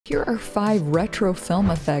Here are 5 retro film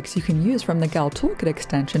effects you can use from the Gal Toolkit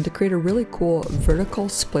extension to create a really cool vertical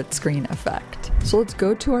split screen effect. So let's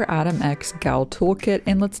go to our Atom X Gal Toolkit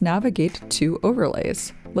and let's navigate to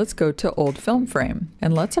overlays. Let's go to old film frame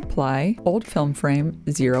and let's apply old film frame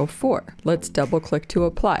 04. Let's double click to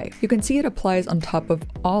apply. You can see it applies on top of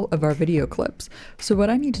all of our video clips. So what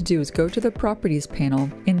I need to do is go to the properties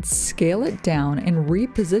panel and scale it down and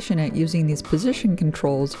reposition it using these position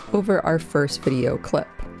controls over our first video clip.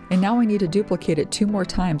 And now I need to duplicate it 2 more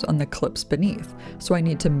times on the clips beneath. So I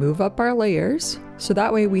need to move up our layers, so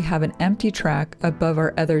that way we have an empty track above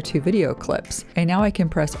our other 2 video clips. And now I can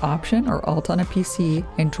press Option or Alt on a PC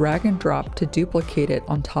and drag and drop to duplicate it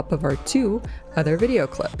on top of our 2 other video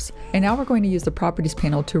clips. And now we're going to use the properties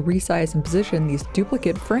panel to resize and position these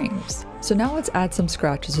duplicate frames. So now let's add some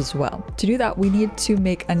scratches as well. To do that, we need to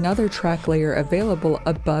make another track layer available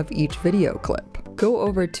above each video clip. Go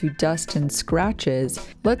over to Dust and Scratches.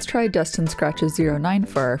 Let's try Dust and Scratches 09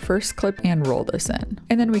 for our first clip and roll this in.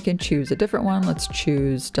 And then we can choose a different one. Let's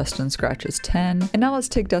choose Dust and Scratches 10. And now let's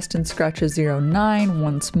take Dust and Scratches 09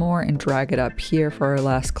 once more and drag it up here for our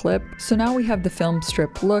last clip. So now we have the film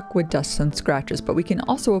strip look with Dust and Scratches, but we can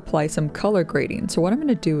also apply some color grading. So what I'm going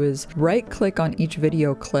to do is right click on each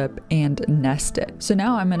video clip and nest it. So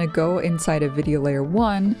now I'm going to go inside of video layer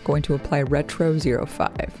 1, going to apply Retro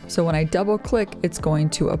 05. So when I double click, it's going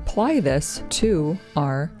to apply this to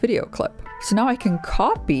our video clip. So now I can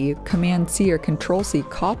copy, Command C or Control C,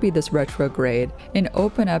 copy this retrograde and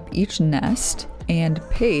open up each nest and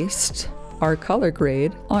paste our color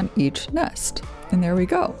grade on each nest. And there we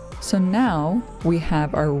go. So now we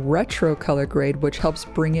have our retro color grade, which helps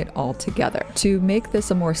bring it all together. To make this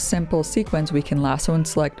a more simple sequence, we can lasso and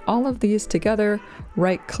select all of these together,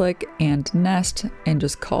 right click and nest, and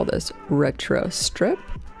just call this retro strip.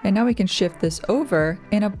 And now we can shift this over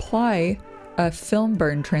and apply a film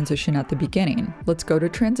burn transition at the beginning. Let's go to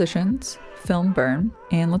transitions, film burn,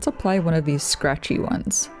 and let's apply one of these scratchy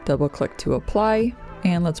ones. Double click to apply,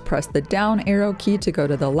 and let's press the down arrow key to go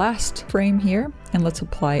to the last frame here, and let's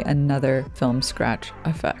apply another film scratch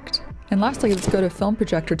effect. And lastly, let's go to film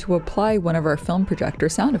projector to apply one of our film projector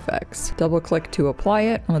sound effects. Double click to apply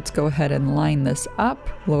it, and let's go ahead and line this up,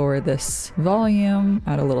 lower this volume,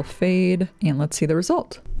 add a little fade, and let's see the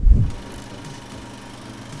result.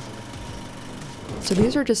 So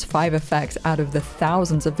these are just 5 effects out of the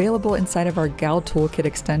thousands available inside of our Gal Toolkit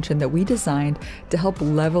extension that we designed to help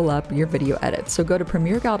level up your video edits. So go to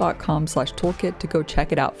premieregal.com/toolkit to go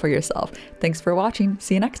check it out for yourself. Thanks for watching.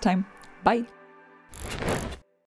 See you next time. Bye.